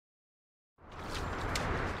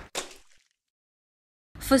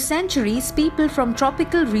For centuries, people from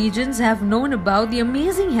tropical regions have known about the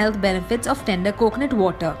amazing health benefits of tender coconut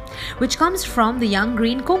water, which comes from the young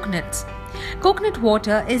green coconuts. Coconut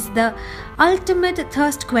water is the ultimate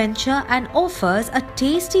thirst quencher and offers a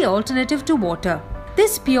tasty alternative to water.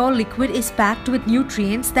 This pure liquid is packed with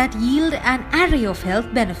nutrients that yield an array of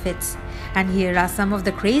health benefits. And here are some of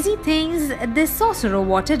the crazy things this saucer of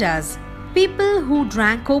water does. People who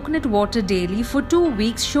drank coconut water daily for 2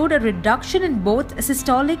 weeks showed a reduction in both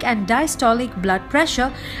systolic and diastolic blood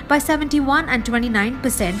pressure by 71 and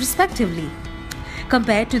 29% respectively,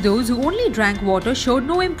 compared to those who only drank water showed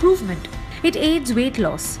no improvement. It aids weight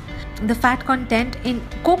loss. The fat content in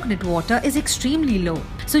coconut water is extremely low,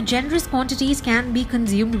 so generous quantities can be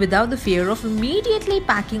consumed without the fear of immediately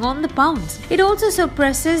packing on the pounds. It also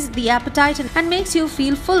suppresses the appetite and makes you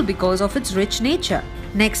feel full because of its rich nature.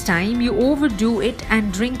 Next time you overdo it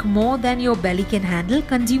and drink more than your belly can handle,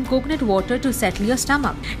 consume coconut water to settle your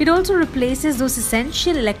stomach. It also replaces those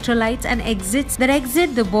essential electrolytes and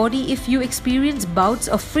exit the body if you experience bouts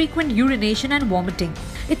of frequent urination and vomiting.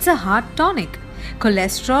 It's a heart tonic.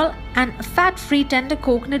 Cholesterol and fat-free tender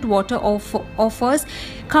coconut water offers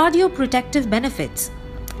cardioprotective benefits.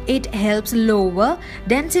 It helps lower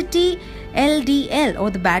density LDL or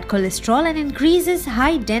the bad cholesterol and increases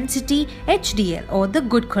high density HDL or the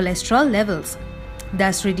good cholesterol levels,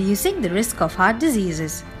 thus reducing the risk of heart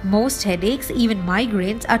diseases. Most headaches, even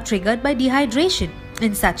migraines, are triggered by dehydration.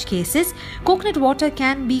 In such cases, coconut water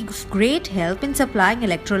can be of great help in supplying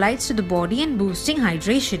electrolytes to the body and boosting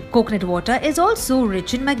hydration. Coconut water is also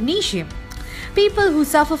rich in magnesium. People who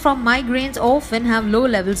suffer from migraines often have low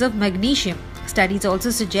levels of magnesium. Studies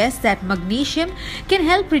also suggest that magnesium can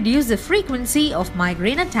help reduce the frequency of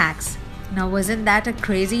migraine attacks. Now, wasn't that a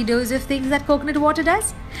crazy dose of things that coconut water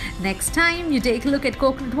does? Next time you take a look at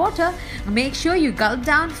coconut water, make sure you gulp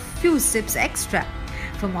down few sips extra.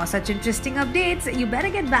 For more such interesting updates, you better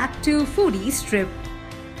get back to Foodie Strip.